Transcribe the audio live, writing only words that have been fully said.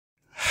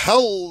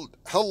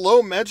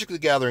Hello, Magic the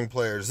Gathering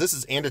players. This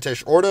is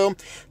Anditesh Ordo.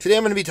 Today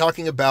I'm going to be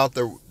talking about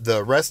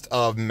the rest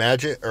of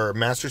Magic or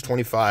Masters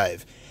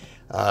 25.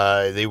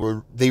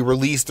 They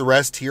released the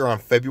rest here on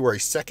February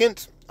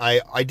 2nd.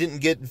 I didn't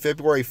get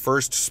February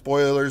 1st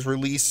spoilers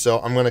released, so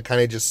I'm going to kind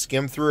of just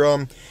skim through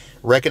them,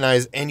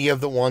 recognize any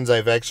of the ones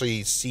I've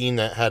actually seen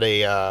that had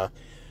a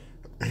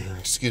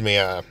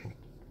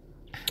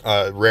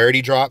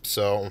rarity drop.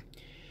 So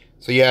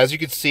yeah, as you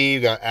can see, you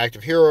got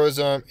Active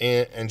Heroism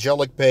and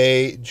Angelic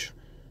Page.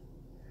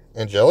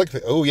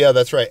 Oh yeah,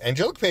 that's right.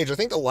 Angelic Page, I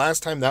think the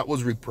last time that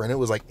was reprinted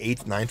was like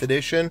 8th, 9th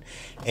edition.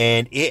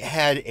 And it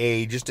had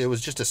it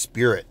was just a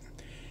spirit.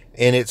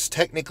 And it's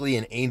technically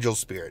an angel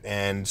spirit.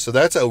 And so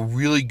that's a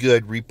really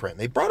good reprint.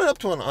 They brought it up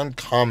to an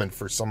uncommon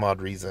for some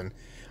odd reason.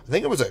 I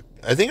think it was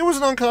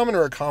an uncommon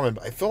or a common,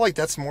 but I feel like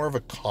that's more of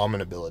a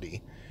common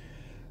ability.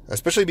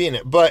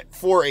 Especially but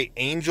for a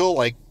angel,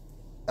 like,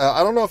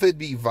 I don't know if it'd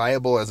be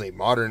viable as a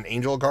modern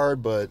angel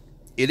card, but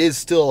it is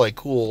still it's a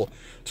cool,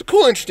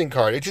 interesting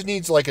card. It just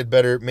needs like a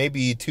better,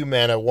 maybe 2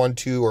 mana,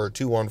 1/2 or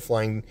 2/1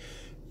 flying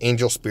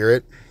angel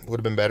spirit would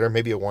have been better.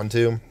 Maybe a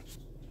 1/2.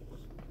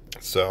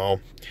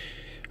 So,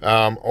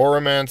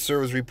 Auramancer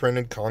was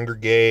reprinted,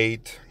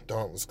 Congregate,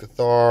 Dauntless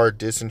Cathar,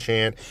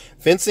 Disenchant.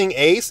 Fencing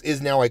Ace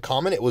is now a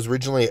common. It was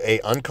originally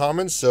a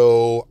uncommon,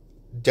 so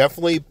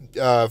definitely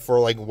for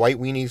like white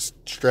weenie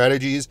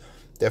strategies,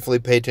 definitely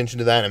pay attention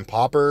to that. And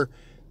Pauper,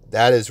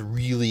 that is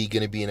really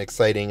going to be an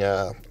exciting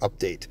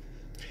update.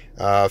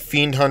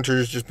 Fiend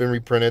Hunter's just been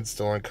reprinted,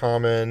 still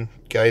uncommon.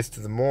 Geist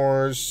of the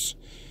Moors,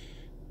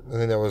 I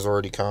think that was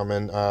already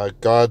common.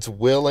 God's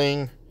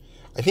Willing,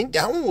 I think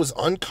that one was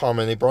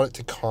uncommon. They brought it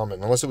to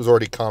common, unless it was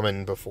already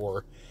common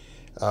before.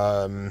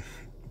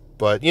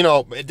 But, you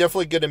know,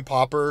 definitely good in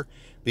Pauper,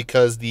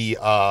 because the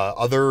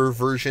other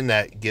version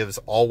that gives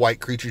all white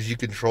creatures you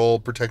control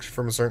protection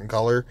from a certain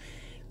color,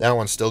 that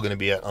one's still going to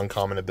be an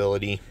uncommon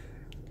ability.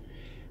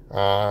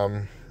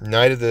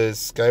 Knight of the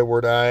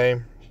Skyward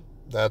Eye,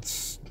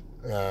 that's,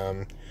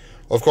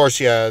 of course,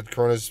 yeah,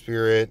 Corona's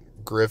Spirit,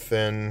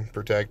 Griffin,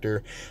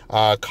 Protector.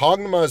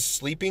 Kog'Ma's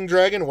Sleeping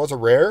Dragon was a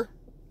rare,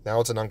 now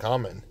it's an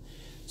uncommon.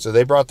 So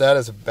they brought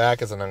that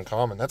back as an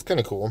uncommon. That's kind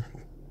of cool.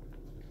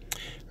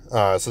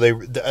 So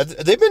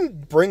they've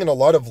been bringing a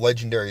lot of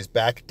legendaries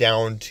back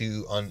down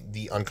to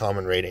the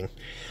uncommon rating.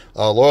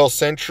 Loyal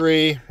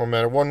Sentry, 1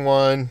 mana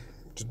 1/1,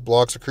 just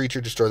blocks a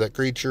creature, destroy that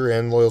creature,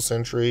 and Loyal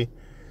Sentry.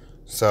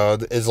 So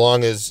as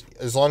long as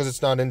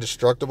it's not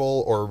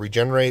indestructible or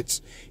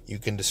regenerates, you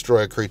can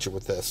destroy a creature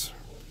with this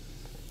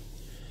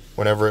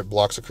whenever it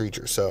blocks a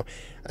creature. So,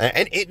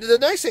 the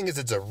nice thing is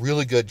it's a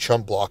really good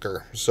chump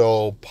blocker.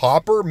 So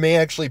Pauper may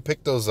actually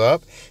pick those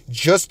up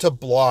just to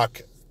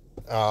block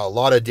a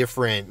lot of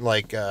different,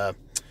 like,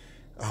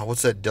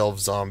 what's that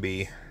Delve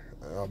zombie?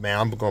 Oh, man,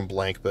 I'm going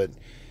blank, but,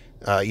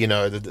 you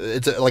know,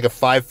 it's like a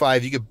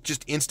 5/5. You could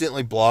just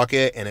instantly block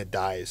it and it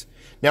dies.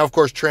 Now, of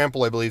course,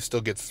 Trample, I believe, still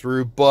gets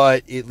through,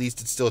 but at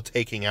least it's still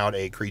taking out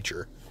a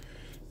creature.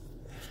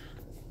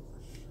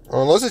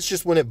 Or unless it's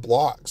just when it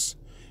blocks,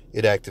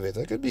 it activates.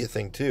 That could be a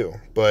thing,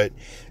 too. But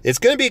it's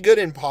going to be good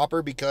in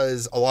Pauper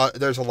because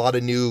there's a lot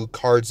of new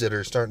cards that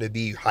are starting to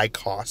be high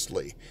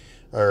costly,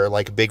 or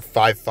like big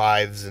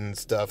 5/5s and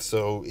stuff.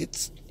 So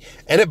it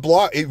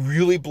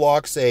really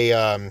blocks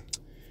the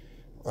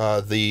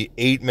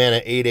 8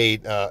 mana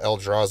 8/8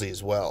 Eldrazi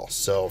as well.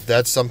 So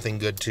that's something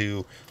good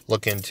to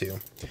look into.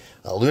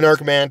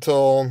 Lunarch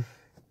Mantle,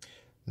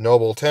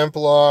 Noble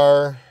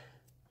Templar.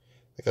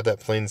 I got that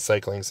plain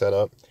cycling set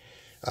up.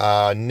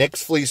 Nyx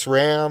Fleece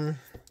Ram.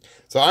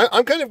 So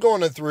I'm kind of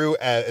going through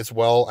as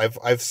well.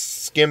 I've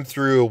skimmed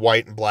through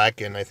white and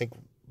black and I think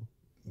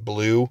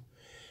blue.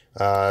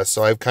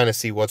 So I kind of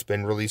see what's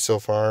been released so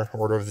far.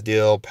 Order of the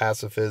Deal,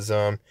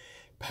 Pacifism,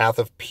 Path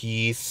of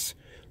Peace,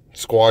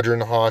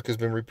 Squadron Hawk has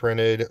been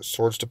reprinted,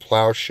 Swords to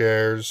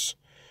Plowshares,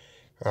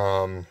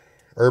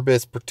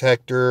 Urbis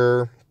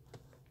Protector,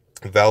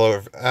 Valor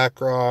of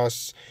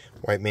Akros,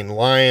 White Mane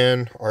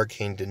Lion,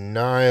 Arcane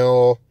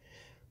Denial,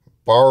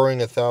 Borrowing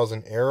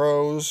 1,000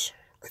 Arrows.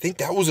 I think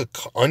that was a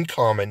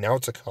uncommon. Now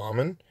it's a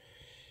common.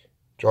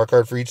 Draw a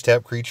card for each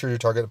tap creature your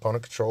target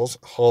opponent controls.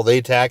 Oh, they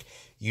attack.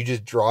 You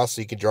just draw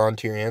so you can draw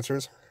into your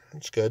answers.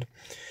 That's good.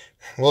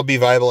 Will it be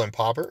viable in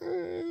Pauper?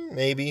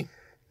 Maybe.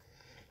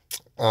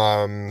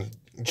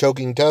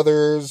 Choking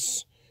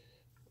Tethers.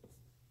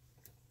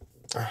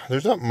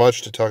 There's not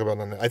much to talk about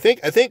on that. I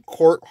think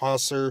Court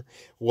Hauser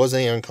was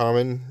an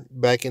uncommon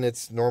back in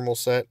its normal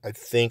set.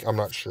 I'm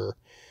not sure.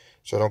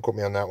 So don't quote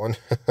me on that one.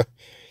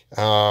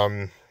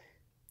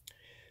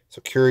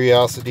 So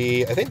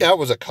Curiosity. I think that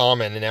was a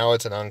common, and now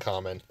it's an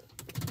uncommon.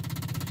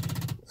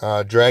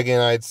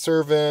 Dragon-Eyed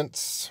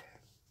Servants.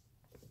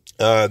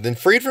 Then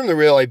Freed from the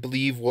Real, I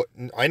believe,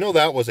 I know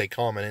that was a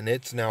common, and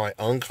it's now an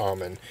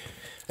uncommon.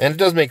 And it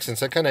does make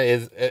sense. That kind of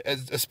is,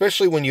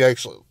 especially when you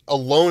actually,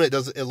 alone, it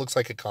looks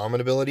like a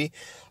common ability.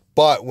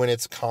 But when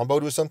it's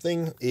comboed with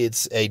something,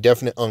 it's a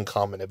definite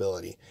uncommon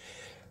ability.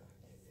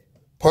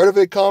 Part of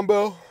it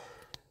combo,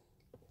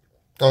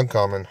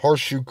 uncommon.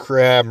 Horseshoe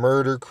Crab,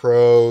 Murder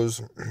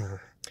Crows,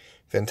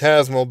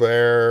 Phantasmal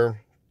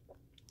Bear.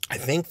 I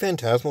think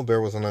Phantasmal Bear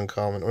was an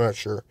uncommon. I'm not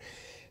sure.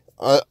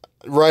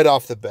 Right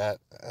off the bat.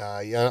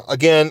 Yeah.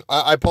 Again,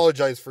 I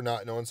apologize for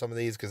not knowing some of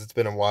these because it's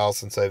been a while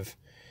since I've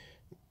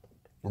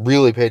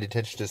really paid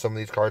attention to some of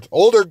these cards.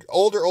 Older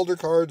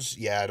cards.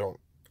 Yeah,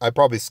 I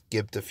probably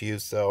skipped a few,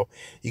 so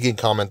you can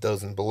comment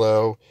those in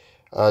below.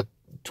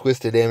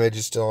 Twisted Image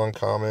is still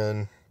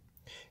uncommon.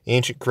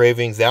 Ancient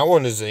Cravings, that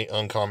one is an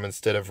uncommon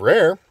instead of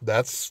rare.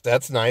 That's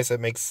nice. That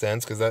makes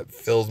sense because that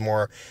fills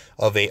more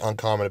of a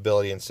uncommon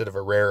ability instead of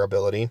a rare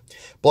ability.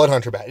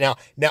 Bloodhunter Bat.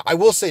 Now I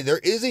will say there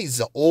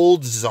is a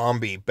old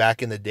zombie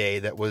back in the day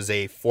that was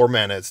a 4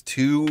 mana. It's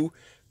 2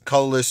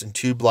 colorless and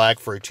 2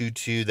 black for a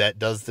 2/2 that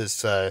does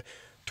this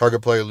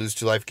target player lose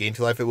 2 life, gain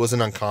 2 life. It was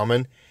an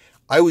uncommon.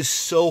 I was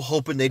so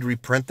hoping they'd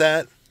reprint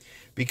that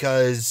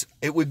because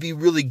it would be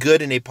really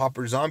good in a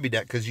Pauper zombie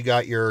deck because you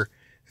got your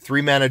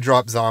 3 mana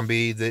drop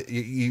zombie.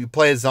 You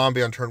play a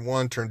zombie on turn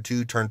 1, turn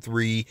 2, turn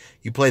 3.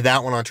 You play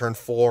that one on turn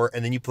 4,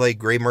 and then you play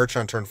Grey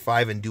Merchant on turn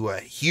 5 and do a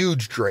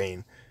huge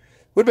drain.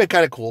 Would have been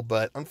kind of cool,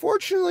 but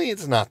unfortunately,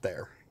 it's not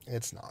there.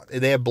 It's not.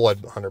 They have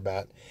Blood Hunter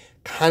Bat.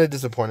 Kind of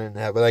disappointed in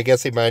that, but I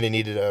guess they might have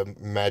needed a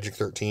Magic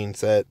 13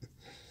 set.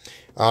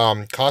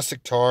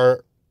 Caustic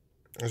Tar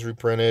is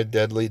reprinted.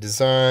 Deadly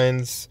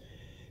Designs.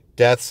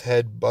 Death's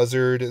Head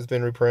Buzzard has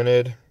been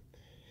reprinted.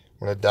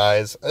 When it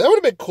dies. That would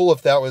have been cool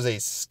if that was a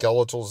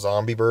skeletal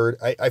zombie bird.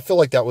 I feel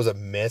like that was a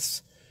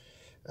miss.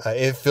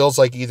 It feels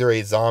like either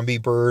a zombie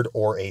bird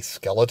or a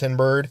skeleton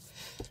bird.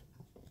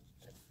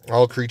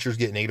 All creatures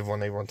get -1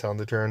 they want on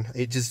the turn.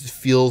 It just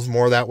feels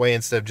more that way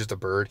instead of just a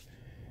bird.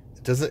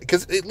 It doesn't,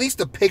 because at least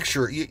the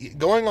picture,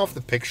 going off the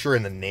picture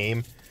and the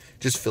name,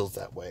 just feels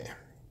that way.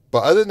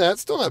 But other than that,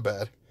 it's still not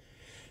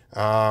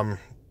bad.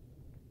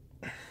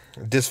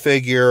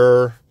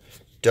 Disfigure.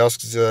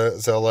 Dusk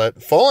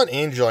Zealot. Fallen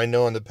Angel, I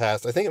know in the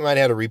past. I think it might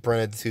have had a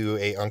reprinted to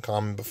a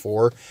uncommon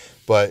before,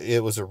 but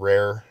it was a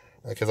rare.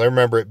 Because I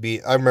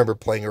remember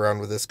playing around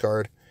with this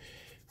card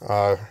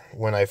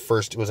when I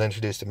first was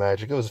introduced to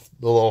Magic. It was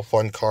a little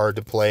fun card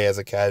to play as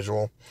a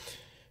casual.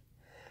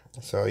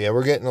 So yeah,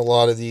 we're getting a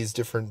lot of these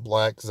different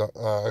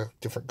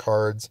different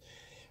cards.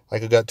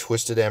 Like I got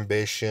Twisted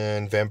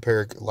Ambition,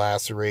 Vampiric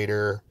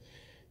Lacerator,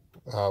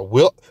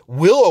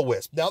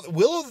 Will-O-Wisp. Now,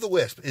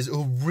 Will-O-the-Wisp is a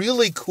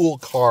really cool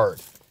card.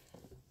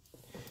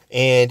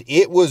 And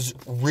it was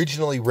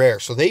originally rare.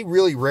 So they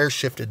really rare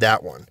shifted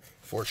that one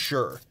for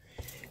sure.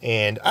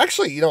 And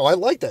actually, I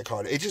like that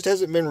card. It just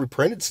hasn't been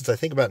reprinted since I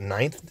think about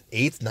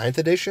 8th, 9th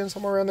edition,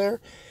 somewhere around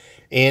there.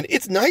 And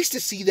it's nice to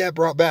see that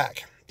brought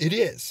back. It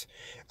is.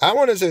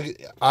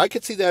 I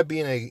could see that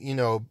being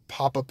a,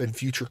 pop-up in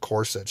future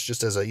core sets,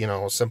 just as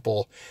a,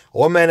 simple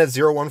 1 mana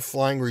 0/1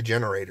 flying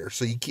regenerator.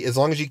 So as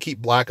long as you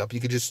keep black up, you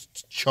could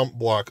just chump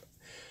block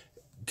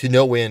to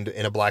no wind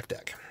in a black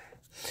deck.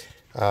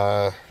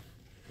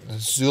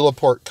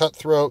 Zulaport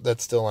Cutthroat,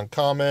 that's still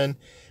uncommon.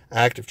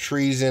 Active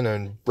Treason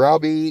and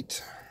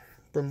Browbeat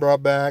been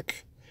brought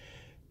back.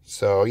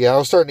 So yeah, I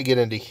was starting to get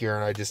into here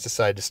and I just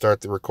decided to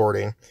start the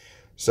recording.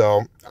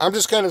 So I'm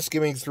just kind of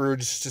skimming through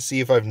just to see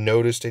if I've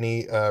noticed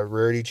any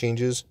rarity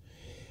changes.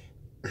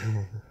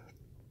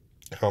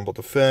 Humble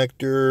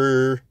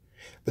Defector.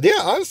 But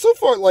yeah, so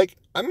far,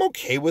 I'm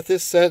okay with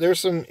this set. There's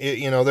some,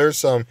 there's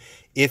some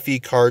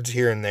iffy cards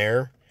here and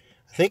there.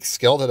 I think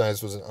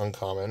Skeletonized was an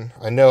uncommon.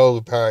 I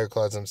know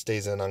Pyroclasm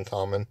stays in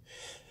uncommon.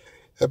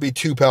 That'd be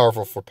too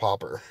powerful for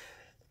Pauper.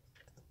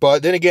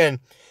 But then again,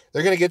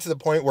 they're going to get to the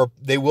point where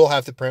they will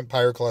have to print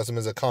Pyroclasm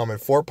as a common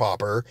for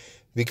Pauper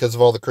because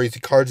of all the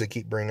crazy cards they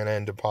keep bringing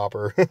into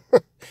Pauper.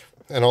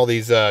 And all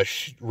these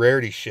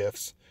rarity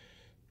shifts.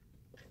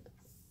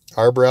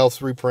 Arbor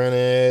Elf's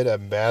reprinted.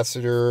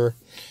 Ambassador.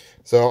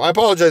 So I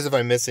apologize if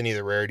I miss any of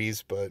the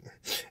rarities, but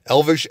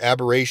Elvish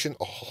Aberration.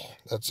 Oh,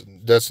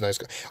 that's nice.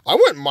 I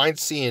wouldn't mind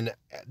seeing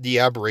the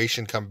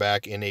Aberration come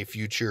back in a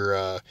future.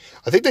 I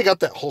think they got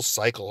that whole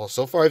cycle.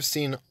 So far, I've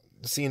seen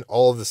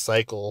all of the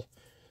cycle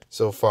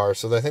so far.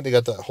 So I think they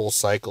got that whole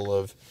cycle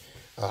of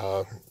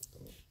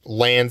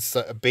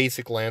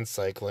basic land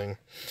cycling.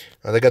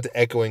 They got the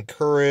Echoing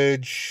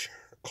Courage,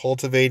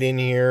 Cultivate in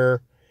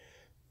here.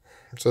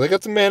 So they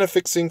got some mana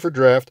fixing for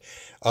draft.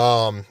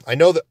 I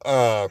know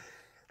that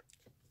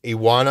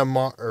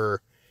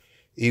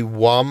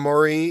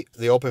Iwamori,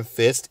 the Open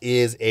Fist,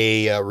 is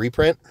a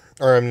reprint.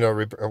 Or,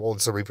 well,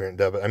 it's a reprint,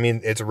 but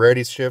it's a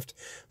rarity shift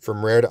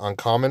from rare to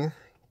uncommon.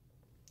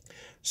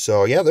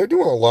 So, yeah, they're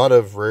doing a lot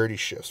of rarity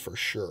shifts for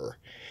sure.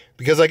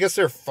 Because I guess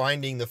they're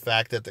finding the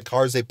fact that the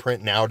cards they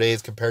print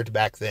nowadays compared to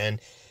back then,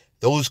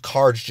 those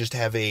cards just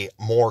have a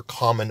more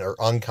common or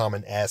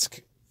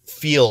uncommon-esque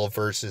feel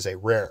versus a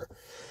rare.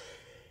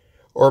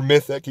 Or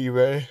mythic,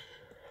 even.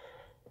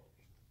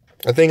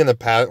 I think in the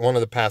past, one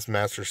of the past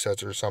master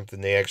sets or something,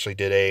 they actually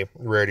did a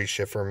rarity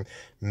shift from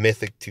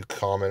mythic to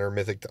common, or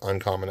mythic to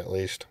uncommon at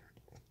least.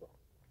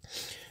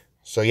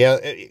 So yeah,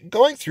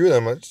 going through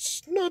them,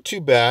 it's not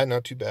too bad,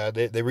 not too bad.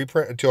 They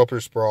reprint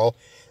Utopia Sprawl.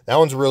 That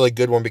one's a really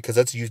good one because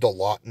that's used a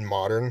lot in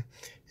Modern.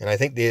 And I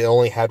think they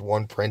only had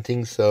one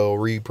printing, so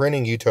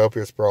reprinting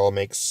Utopia Sprawl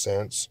makes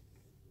sense.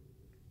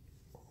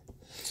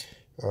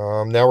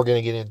 Now we're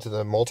going to get into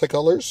the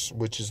multicolors,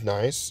 which is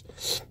nice.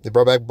 They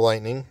brought back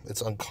Lightning.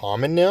 It's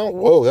uncommon now.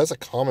 Whoa, that's a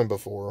common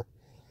before.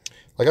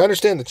 Like, I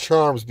understand the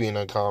charms being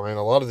uncommon.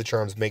 A lot of the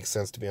charms make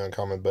sense to be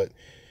uncommon, but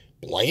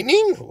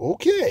Lightning?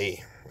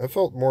 Okay. I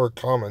felt more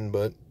common,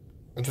 but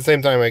at the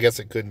same time, I guess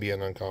it could be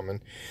an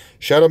uncommon.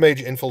 Shadow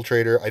Mage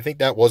Infiltrator. I think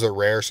that was a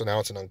rare, so now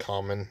it's an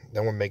uncommon.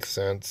 That one makes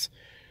sense.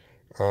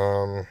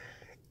 Now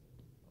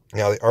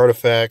the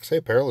artifacts.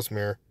 Hey, Perilous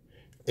Mirror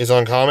is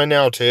uncommon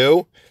now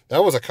too.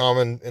 That was a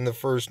common in the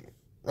first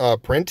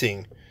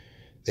printing.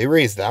 They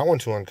raised that one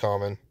to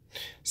uncommon.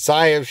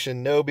 Sigh of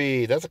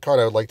Shinobi. That's a card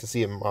I would like to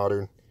see in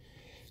modern.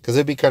 Because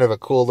it'd be kind of a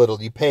cool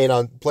little, you play it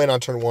on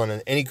turn 1,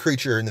 and any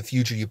creature in the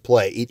future you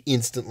play, it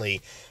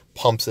instantly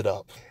pumps it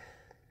up.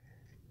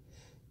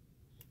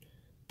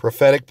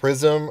 Prophetic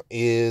Prism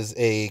is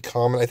a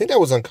common. I think that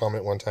was uncommon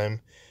at one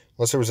time.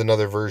 Unless there was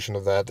another version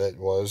of that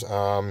was.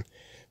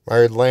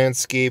 Mired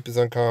Landscape is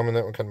uncommon.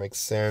 That one kind of makes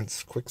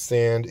sense.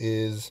 Quicksand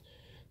is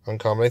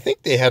uncommon. I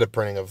think they had a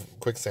printing of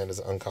Quicksand as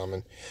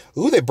uncommon.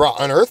 Ooh, they brought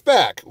Unearth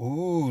back.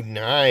 Ooh,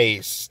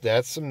 nice.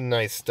 That's some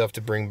nice stuff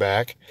to bring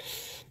back.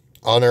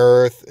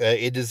 Unearth,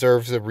 it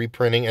deserves a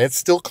reprinting, and it's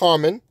still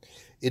common.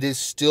 It is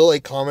still a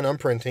common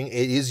unprinting.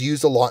 It is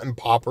used a lot in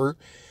Pauper,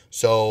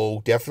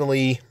 so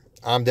definitely,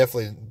 I'm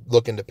definitely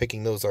looking to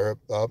picking those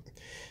up.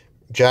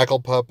 Jackal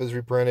Pup is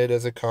reprinted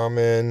as a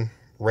common.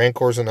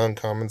 Rancor's an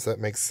uncommon, so that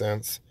makes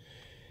sense.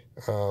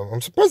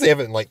 I'm surprised they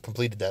haven't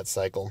completed that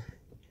cycle.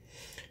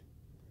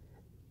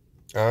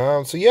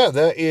 So yeah,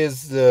 that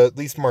is at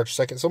least March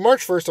 2nd. So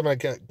March 1st, I'm going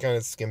to kind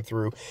of skim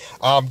through.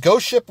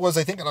 Ghost Ship was,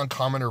 I think, an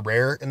uncommon or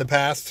rare in the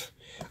past.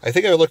 I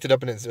think I looked it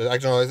up and it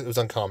was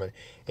uncommon.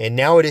 And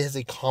now it is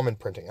a common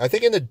printing. I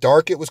think in the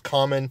dark it was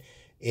common.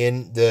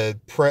 In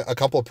a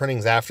couple of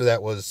printings after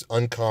that was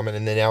uncommon,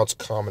 and then now it's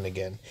common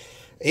again.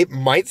 It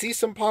might see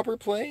some Pauper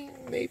play,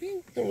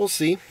 maybe. We'll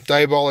see.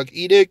 Diabolic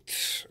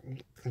Edict.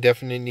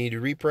 Definitely need to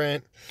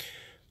reprint.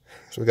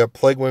 So we got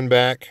Plague Wind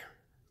back.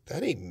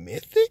 That a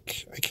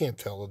mythic? I can't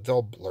tell. It's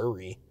all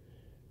blurry.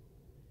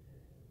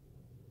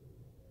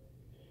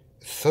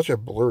 It's such a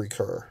blurry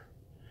car.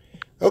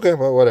 Okay,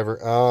 well,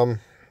 whatever. I'm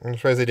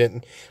surprised they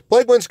didn't.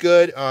 Plague Wind's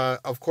good.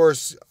 Of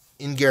course,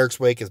 In Garrick's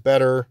Wake is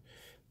better,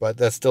 but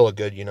that's still a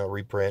good,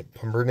 reprint.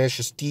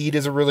 Pernicious Deed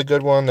is a really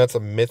good one. That's a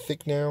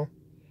mythic now.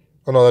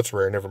 Oh, no, that's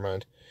rare. Never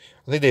mind.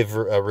 I think they've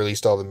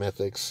released all the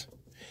mythics.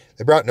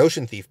 They brought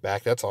Notion Thief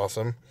back. That's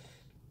awesome.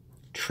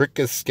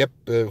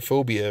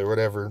 Trichoscophobia or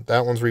whatever.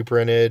 That one's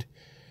reprinted.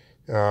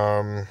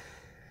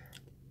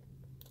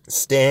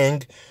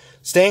 Stang.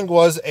 Stang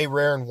was a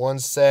rare in one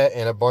set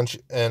and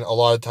a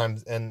lot of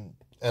times, and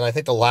I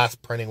think the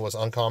last printing was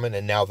uncommon,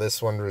 and now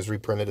this one was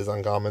reprinted as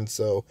uncommon.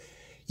 So,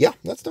 yeah,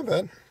 that's not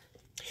bad.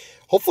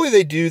 Hopefully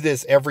they do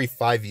this every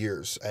 5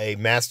 years. A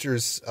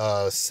Masters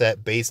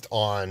set based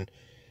on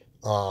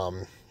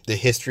the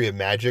history of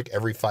Magic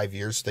every 5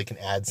 years, so they can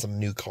add some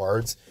new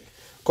cards.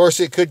 Of course,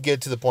 it could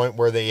get to the point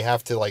where they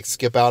have to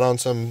skip out on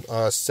some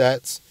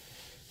sets,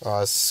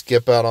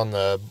 skip out on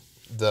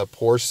the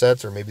poor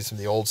sets, or maybe some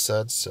of the old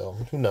sets. So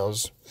who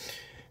knows?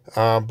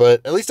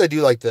 But at least I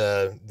do like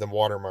the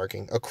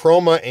watermarking.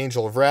 Akroma,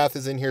 Angel of Wrath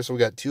is in here, so we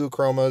got 2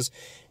 Akromas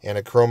and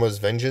Akroma's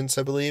Vengeance,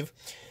 I believe.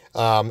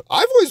 I've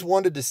always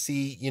wanted to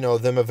see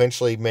them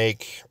eventually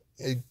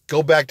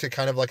go back to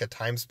kind of like a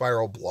Time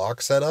Spiral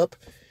block setup,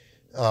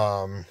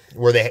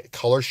 where they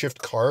color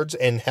shift cards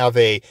and have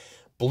a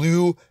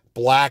blue,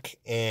 black,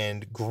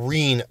 and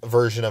green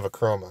version of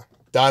Akroma.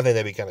 I think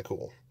that'd be kind of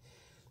cool.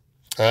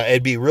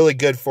 It'd be really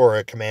good for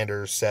a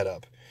commander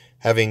setup,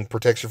 having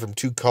protection from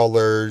 2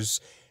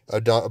 colors, a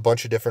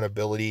bunch of different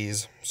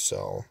abilities.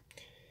 So,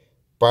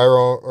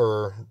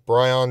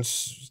 Bryon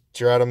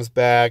Stratum's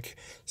back,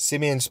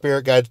 Simeon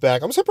Spirit Guide's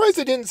back. I'm surprised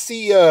I didn't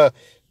see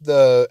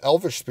the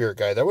Elvish Spirit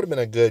Guide. That would have been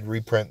a good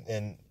reprint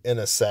in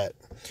a set,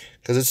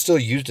 because it's still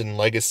used in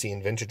Legacy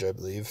and Vintage, I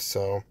believe.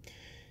 So,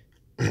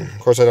 of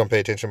course, I don't pay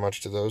attention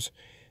much to those.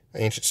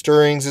 Ancient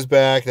Stirrings is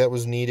back. That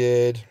was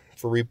needed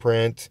for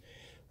reprint.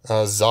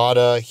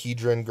 Zada,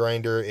 Hedron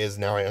Grinder, is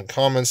now an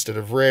uncommon instead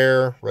of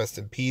rare. Rest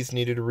in Peace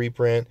needed a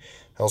reprint.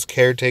 Hell's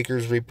Caretaker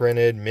is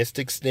reprinted.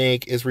 Mystic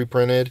Snake is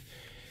reprinted.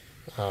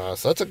 So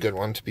that's a good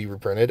one to be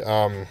reprinted.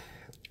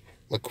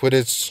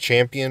 Liquidus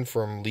Champion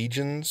from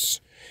Legions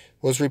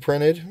was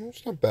reprinted.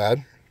 It's not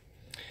bad.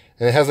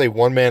 And it has a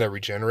 1-mana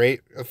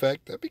regenerate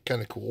effect. That'd be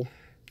kind of cool.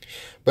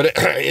 But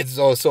it's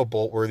so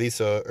bolt-worthy,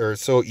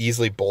 so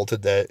easily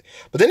bolted that...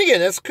 But then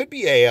again,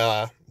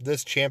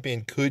 this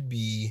champion could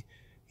be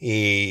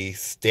a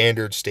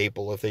standard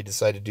staple if they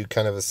decide to do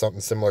kind of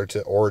something similar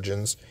to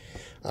Origins.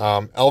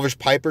 Elvish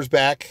Piper's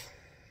back.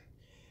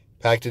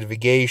 Pact of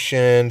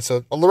Divigation. So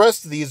the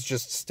rest of these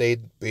just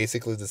stayed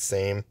basically the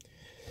same.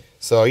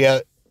 So yeah,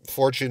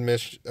 Fortune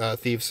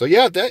Thief. So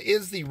yeah, that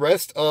is the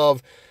rest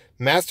of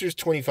Masters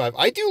 25.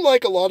 I do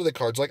like a lot of the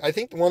cards. I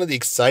think one of the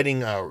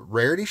exciting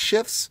rarity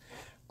shifts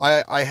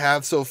I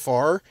have so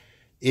far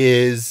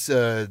is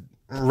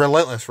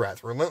Relentless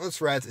Rats.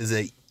 Relentless Rats is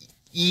a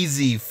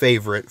easy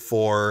favorite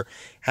for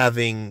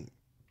having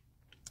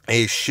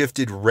a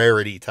shifted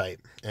rarity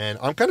type, and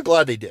I'm kind of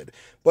glad they did.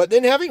 But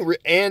then having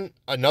and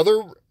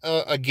another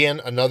again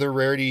another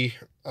rarity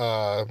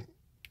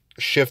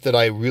shift that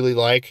I really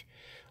like.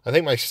 I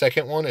think my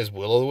second one is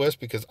Will-O-the-Wisp,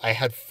 because I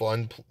had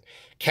fun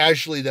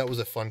casually. That was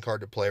a fun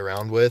card to play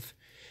around with.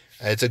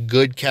 It's a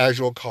good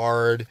casual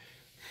card.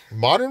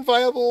 Modern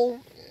viable,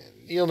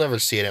 you'll never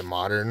see it at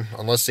Modern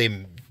unless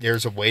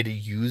there's a way to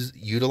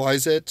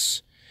utilize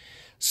it.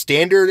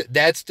 Standard,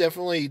 that's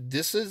definitely,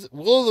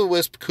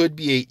 Will-O-the-Wisp could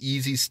be a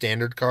easy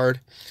standard card.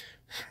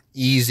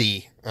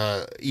 Easy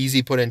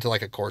put into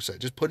like a core set.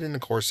 Just put it in a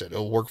core set.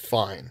 It'll work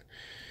fine.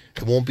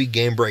 It won't be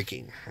game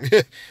breaking.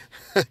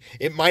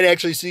 It might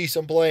actually see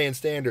some play in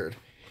standard.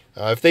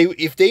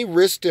 If they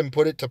risked and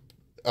put it to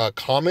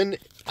common,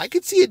 I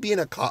could see it being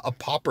a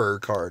popper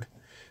card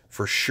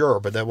for sure,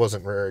 but that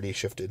wasn't rarity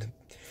shifted.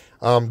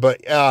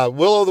 But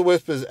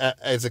Will-O-the-Wisp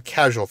is a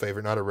casual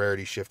favorite, not a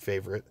rarity shift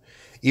favorite,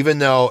 even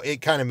though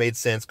it kind of made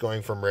sense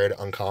going from rare to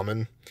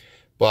uncommon.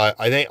 But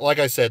I think, like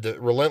I said, the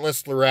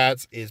Relentless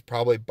Lurats is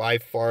probably by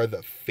far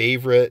the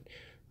favorite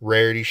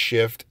rarity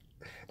shift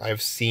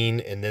I've seen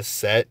in this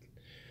set,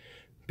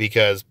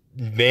 because,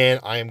 man,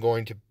 I am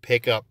going to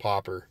pick up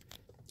Popper,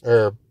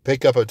 or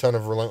pick up a ton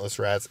of Relentless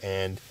Rats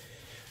and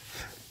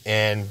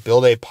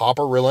build a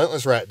Popper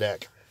Relentless Rat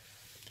deck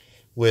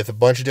with a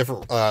bunch of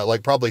different,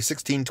 like probably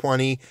 16,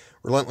 20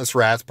 Relentless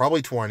Rats,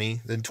 probably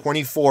 20, then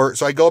 24.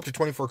 So I go up to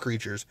 24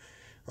 creatures,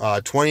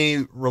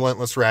 20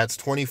 Relentless Rats,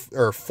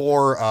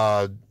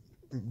 4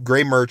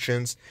 Gray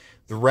Merchants,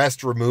 the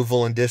rest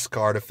removal and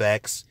discard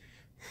effects,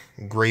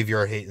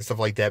 graveyard hate and stuff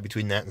like that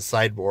between that and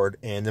sideboard,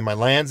 and then my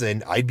lands,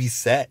 and I'd be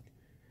set.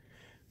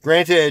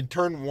 Granted,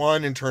 turn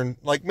 1 and turn,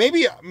 like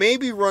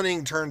maybe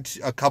running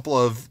a couple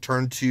of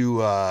turn 2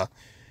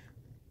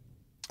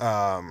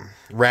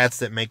 rats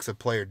that makes a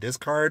player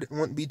discard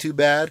wouldn't be too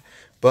bad,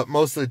 but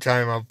most of the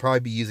time I'll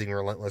probably be using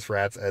Relentless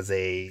Rats as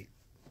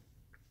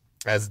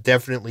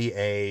definitely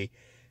a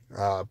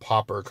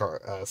popper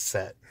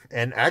set.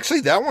 And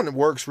actually that one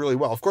works really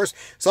well. Of course,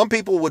 some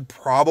people would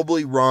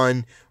probably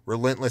run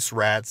Relentless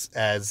Rats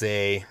as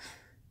for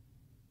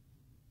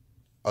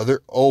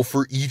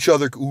each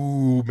other.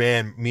 Ooh,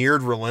 man,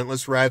 mirrored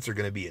Relentless Rats are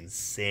going to be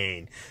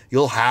insane.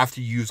 You'll have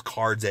to use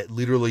cards that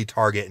literally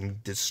target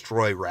and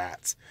destroy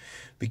rats,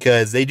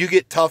 because they do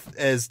get tough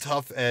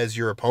as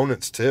your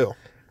opponents too.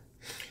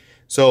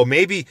 So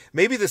maybe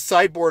the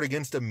sideboard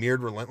against a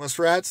mirrored Relentless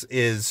Rats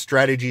is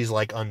strategies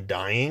like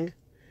Undying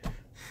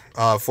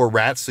for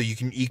rats, so you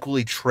can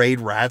equally trade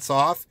rats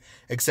off,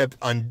 except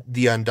on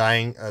the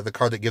Undying, the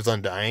card that gives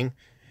Undying.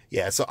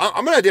 Yeah, so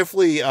I'm going to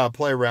definitely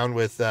play around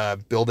with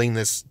building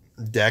this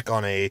deck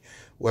on a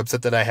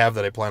website that I have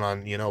that I plan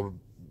on,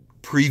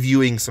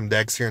 previewing some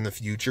decks here in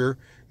the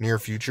near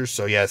future.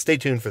 So yeah, stay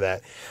tuned for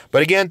that.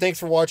 But again, thanks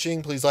for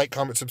watching. Please like,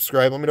 comment,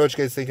 subscribe. Let me know what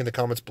you guys think in the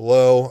comments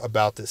below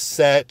about this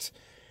set.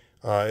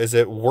 Is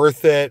it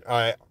worth it?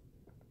 I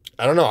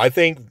don't know. I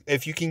think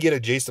if you can get a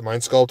Jace the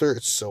Mind Sculptor,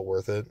 it's so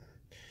worth it.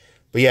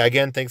 But yeah,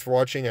 again, thanks for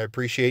watching. I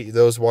appreciate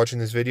those watching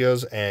these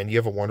videos, and you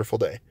have a wonderful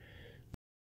day.